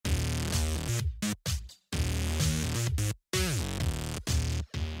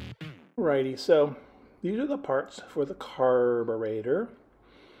Righty, so these are the parts for the carburetor.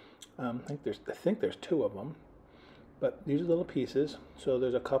 I think there's two of them, but these are little pieces. So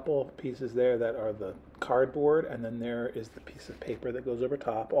there's a couple pieces there that are the cardboard, and then there is the piece of paper that goes over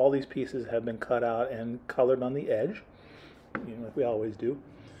top. All these pieces have been cut out and colored on the edge, like we always do.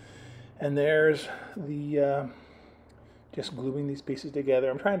 And there's the just gluing these pieces together.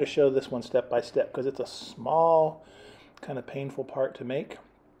 I'm trying to show this one step by step because it's a small, kind of painful part to make.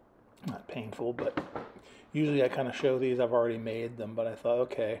 Not painful, but usually I kind of show these. I've already made them, but I thought,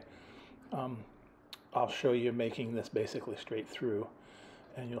 okay, I'll show you making this basically straight through,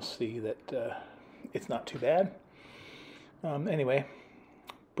 and you'll see that it's not too bad. Anyway,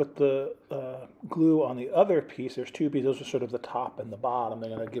 put the glue on the other piece. There's two pieces. Those are sort of the top and the bottom. They're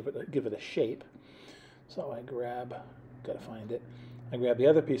going to give it a shape. So I grab, got to find it. I grab the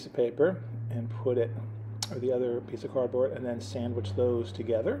other piece of paper and put it, or the other piece of cardboard, and then sandwich those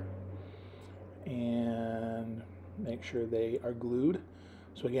together and make sure they are glued.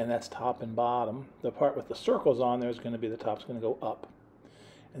 So again, that's top and bottom. The part with the circles on there is going to be the top's going to go up.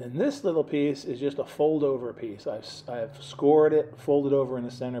 And then this little piece is just a fold over piece. I've scored it, folded over in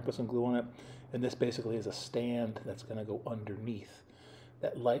the center, put some glue on it, and this basically is a stand that's going to go underneath.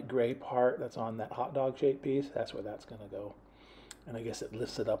 That light gray part that's on that hot dog shaped piece, that's where that's going to go. And I guess it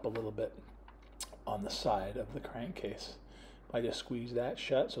lifts it up a little bit on the side of the crankcase. I just squeeze that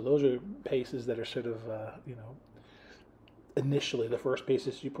shut. So those are pieces that are sort of, initially the first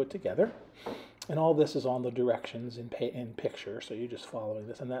pieces you put together. And all this is on the directions in picture, so you're just following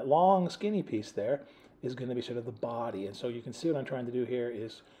this. And that long skinny piece there is going to be sort of the body. And so you can see what I'm trying to do here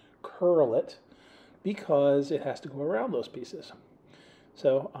is curl it because it has to go around those pieces.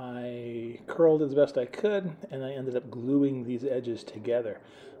 So I curled as best I could, and I ended up gluing these edges together.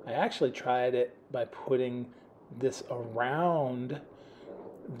 I actually tried it by putting this around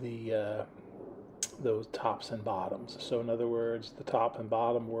the those tops and bottoms. So in other words, the top and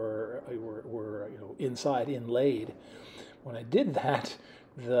bottom were inside inlaid. When I did that,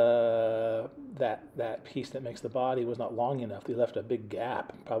 that piece that makes the body was not long enough. They left a big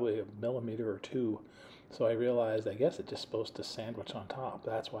gap, probably a millimeter or two. So I realized, I guess it's just supposed to sandwich on top.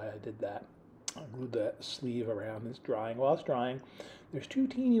 That's why I did that. I glued that sleeve around. It's drying. While it's drying, there's two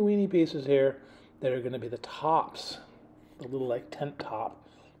teeny weeny pieces here that are going to be the tops, the little like tent top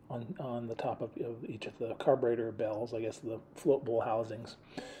on the top of each of the carburetor bells, I guess the float bowl housings.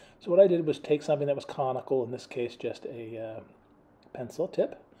 So what I did was take something that was conical, in this case just a pencil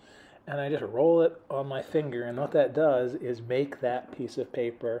tip, and I just roll it on my finger, and what that does is make that piece of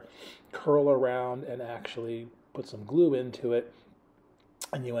paper curl around and actually put some glue into it,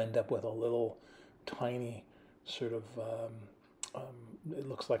 and you end up with a little tiny sort of, it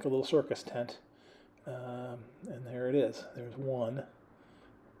looks like a little circus tent, and there it is. There's one.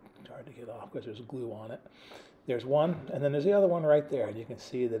 It's hard to get off because there's glue on it. There's one, and then there's the other one right there, and you can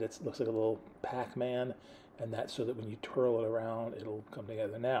see that it looks like a little Pac-Man, and that's so that when you twirl it around, it'll come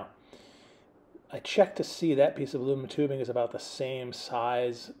together. Now, I checked to see that piece of aluminum tubing is about the same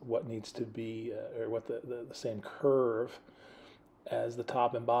size, what needs to be, or what the same curve as the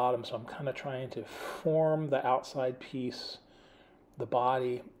top and bottom, so I'm kind of trying to form the outside piece, the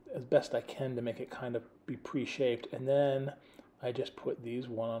body, as best I can to make it kind of be pre-shaped, and then I just put these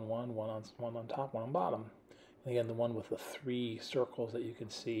one on top, one on bottom. And again, the one with the three circles that you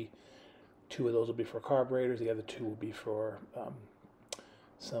can see, two of those will be for carburetors, the other two will be for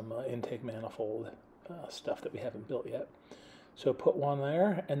some intake manifold stuff that we haven't built yet. So put one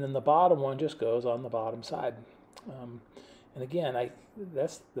there, and then the bottom one just goes on the bottom side. And again,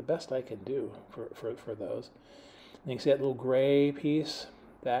 that's the best I can do for those. And you can see that little gray piece,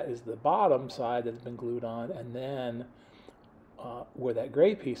 that is the bottom side that's been glued on, and then where that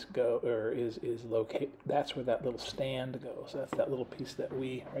gray piece is located, that's where that little stand goes. That's that little piece that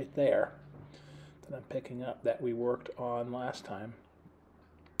right there, that I'm picking up, that we worked on last time,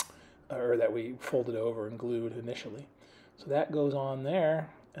 or that we folded over and glued initially. So that goes on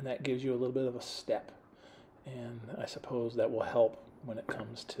there, and that gives you a little bit of a step. And I suppose that will help when it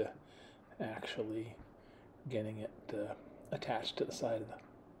comes to actually getting it attached to the side of the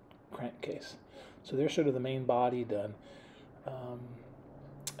crankcase. So there's sort of the main body done.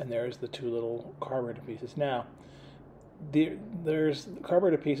 And there's the two little carburetor pieces. Now, the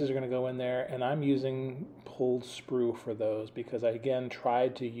carburetor pieces are going to go in there, and I'm using pulled sprue for those because I, again,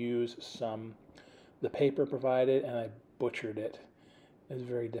 tried to use the paper provided, and I butchered it. It's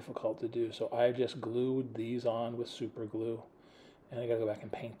very difficult to do. So I just glued these on with super glue, and I got to go back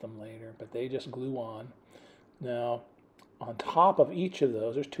and paint them later, but they just glue on. Now, on top of each of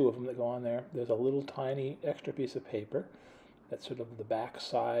those, there's two of them that go on there, there's a little tiny extra piece of paper, That's sort of the back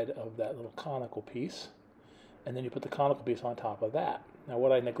side of that little conical piece. And then you put the conical piece on top of that. Now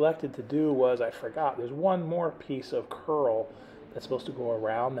what I neglected to do was I forgot there's one more piece of curl that's supposed to go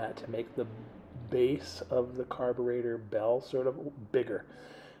around that to make the base of the carburetor bell sort of bigger.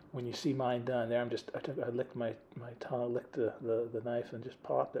 When you see mine done there, I licked my tongue, I licked the knife and just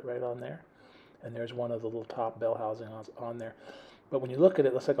popped it right on there. And there's one of the little top bell housings on there. But when you look at it,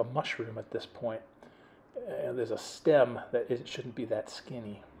 it looks like a mushroom at this point. And there's a stem that it shouldn't be that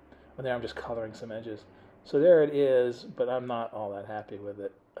skinny. And there I'm just coloring some edges. So there it is, but I'm not all that happy with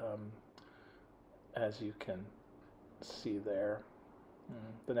it, as you can see there.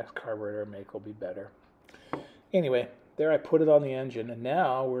 The next carburetor make will be better. Anyway, there I put it on the engine, and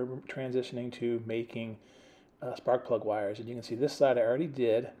now we're transitioning to making spark plug wires. And you can see this side I already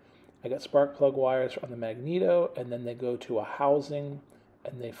did. I got spark plug wires on the magneto, and then they go to a housing,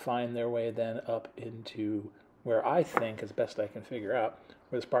 and they find their way then up into where I think, as best I can figure out,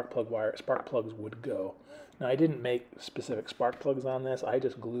 where the spark plugs would go. Now I didn't make specific spark plugs on this. I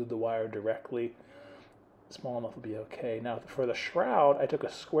just glued the wire directly. Small enough will be okay. Now for the shroud, I took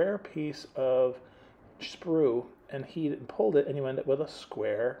a square piece of sprue and heated and pulled it, and you end up with a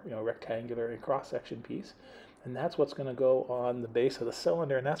square, rectangular cross-section piece. And that's what's going to go on the base of the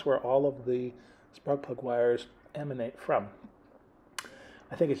cylinder, and that's where all of the spark plug wires emanate from.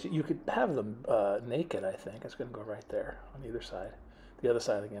 I think you could have them naked, I think. It's going to go right there on either side. The other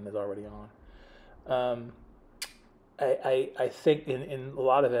side, again, is already on. I think in a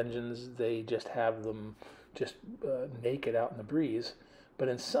lot of engines, they just have them just naked out in the breeze. But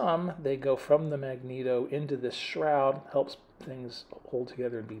in some, they go from the magneto into this shroud, helps things hold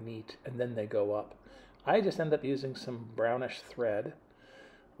together and be neat, and then they go up. I just end up using some brownish thread,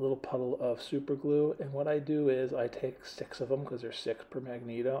 a little puddle of super glue, and what I do is I take 6 of them, because there's 6 per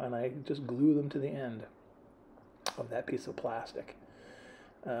magneto, and I just glue them to the end of that piece of plastic.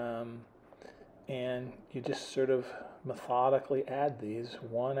 And you just sort of methodically add these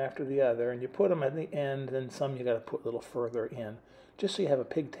one after the other, and you put them at the end, and some you got to put a little further in, just so you have a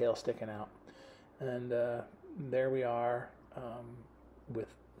pigtail sticking out. And there we are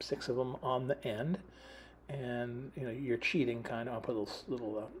with 6 of them on the end. And you're cheating kind of. I'll put a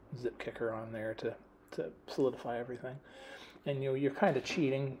little zip kicker on there to solidify everything. And you're kind of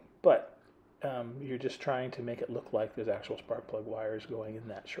cheating, but you're just trying to make it look like there's actual spark plug wires going in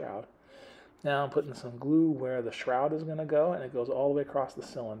that shroud. Now I'm putting some glue where the shroud is going to go, and it goes all the way across the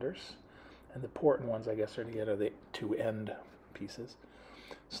cylinders. And the important ones, I guess, are the 2 end pieces.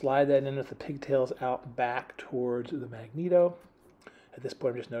 Slide that in with the pigtails out back towards the magneto. At this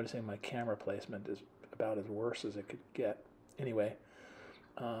point, I'm just noticing my camera placement is about as worse as it could get. Anyway,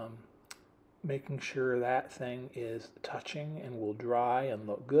 making sure that thing is touching and will dry and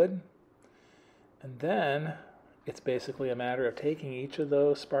look good. And then it's basically a matter of taking each of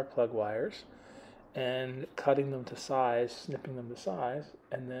those spark plug wires and cutting them to size, snipping them to size,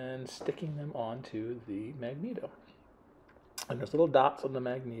 and then sticking them onto the magneto. And there's little dots on the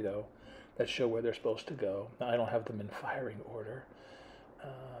magneto that show where they're supposed to go. Now, I don't have them in firing order,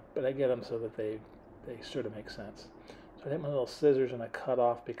 but I get them so that they sort of make sense. So I take my little scissors and I cut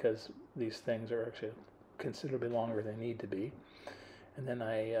off, because these things are actually considerably longer than they need to be. And then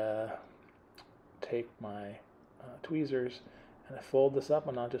I take my tweezers and I fold this up,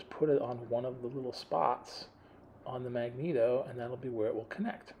 and I'll just put it on one of the little spots on the magneto, and that'll be where it will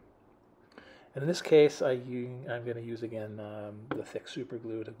connect. And in this case, I'm going to use again the thick super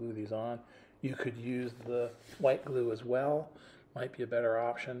glue to glue these on. You could use the white glue as well. Might be a better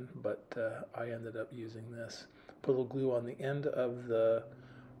option, but I ended up using this. Put a little glue on the end of the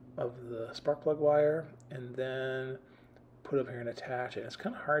spark plug wire, and then put it over here and attach it. It's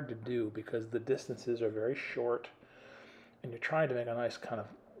kind of hard to do because the distances are very short, and you're trying to make a nice kind of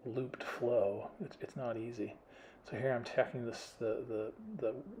looped flow. It's not easy. So here I'm checking the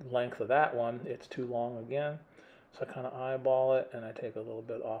length of that one. It's too long again. So I kind of eyeball it, and I take a little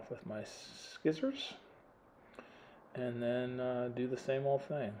bit off with my scissors. And then do the same old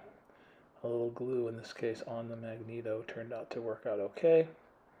thing. A little glue, in this case, on the magneto turned out to work out okay.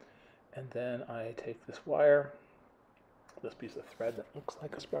 And then I take this wire, this piece of thread that looks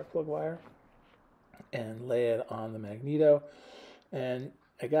like a spark plug wire, and lay it on the magneto. And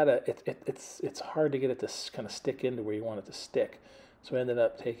it's hard to get it to kind of stick into where you want it to stick. So I ended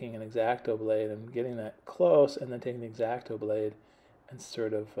up taking an X-Acto blade and getting that close, and then taking the X-Acto blade and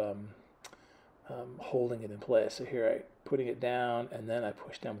sort of holding it in place. So here I'm putting it down, and then I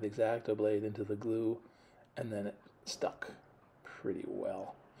push down with the X-Acto blade into the glue, and then it stuck pretty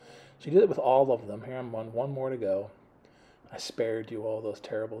well. So you do it with all of them. Here I'm on one more to go. I spared you all those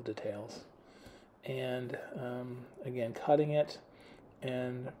terrible details. and again, cutting it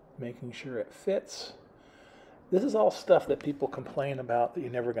and making sure it fits. This is all stuff that people complain about that you're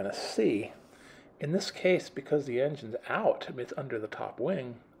never going to see. In this case, because the engine's out, I mean, it's under the top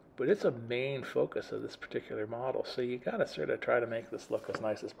wing, but it's a main focus of this particular model. So you got to sort of try to make this look as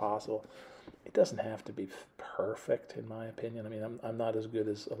nice as possible. It doesn't have to be perfect, in my opinion. I mean, I'm not as good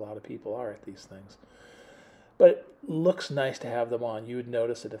as a lot of people are at these things. But it looks nice to have them on. You would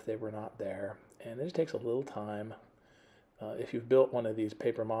notice it if they were not there. And it just takes a little time. If you've built one of these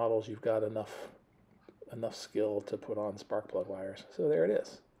paper models, you've got enough skill to put on spark plug wires. So there it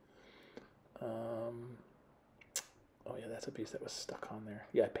is. Oh yeah, that's a piece that was stuck on there.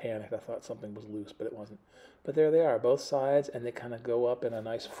 Yeah, I panicked. I thought something was loose, but it wasn't. But there they are, both sides, and they kind of go up in a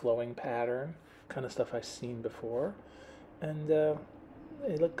nice flowing pattern, kind of stuff I've seen before, and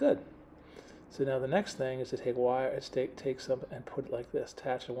they look good. So now the next thing is to take wire, take some and put it like this,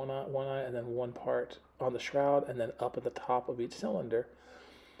 attach one eye, and then one part on the shroud, and then up at the top of each cylinder,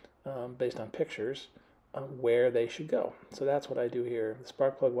 based on pictures, where they should go. So that's what I do here. The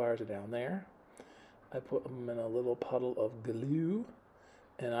spark plug wires are down there. I put them in a little puddle of glue,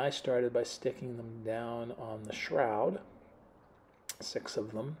 and I started by sticking them down on the shroud, 6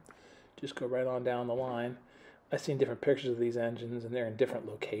 of them. Just go right on down the line. I've seen different pictures of these engines, and they're in different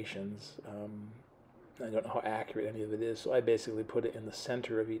locations. I don't know how accurate any of it is, so I basically put it in the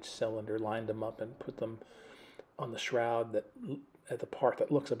center of each cylinder, lined them up, and put them on the shroud at the part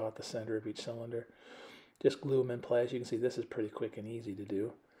that looks about the center of each cylinder. Just glue them in place. You can see this is pretty quick and easy to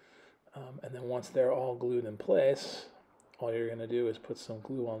do. And then once they're all glued in place, all you're going to do is put some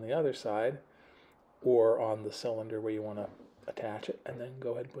glue on the other side or on the cylinder where you want to attach it, and then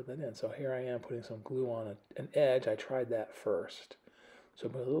go ahead and put that in. So here I am putting some glue on an edge. I tried that first. So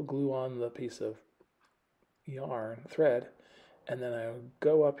I put a little glue on the piece of thread, and then I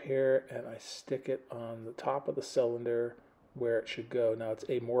go up here and I stick it on the top of the cylinder where it should go. Now it's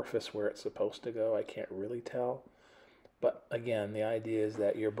amorphous where it's supposed to go. I can't really tell. But again, the idea is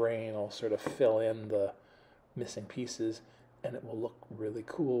that your brain will sort of fill in the missing pieces, and it will look really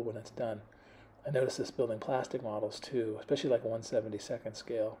cool when it's done. I noticed this building plastic models too, especially like 1/72nd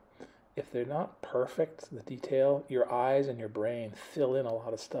scale. If they're not perfect, the detail, your eyes and your brain fill in a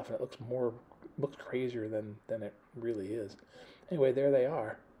lot of stuff, and it looks crazier than it really is. Anyway, there they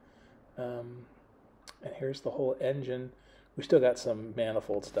are. And here's the whole engine. We still got some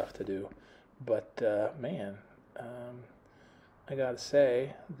manifold stuff to do, but man, I gotta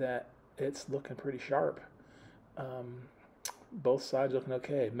say that it's looking pretty sharp. Both sides looking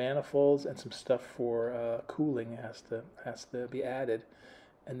okay. Manifolds and some stuff for cooling has to be added,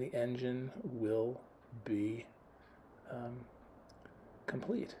 and the engine will be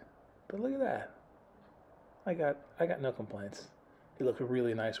complete. But look at that. I got no complaints. It looks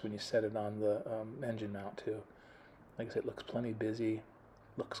really nice when you set it on the engine mount too. Like I said, it looks plenty busy,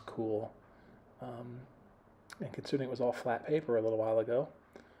 looks cool. And considering it was all flat paper a little while ago,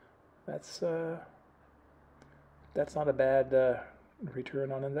 that's not a bad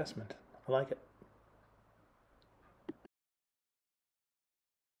return on investment. I like it.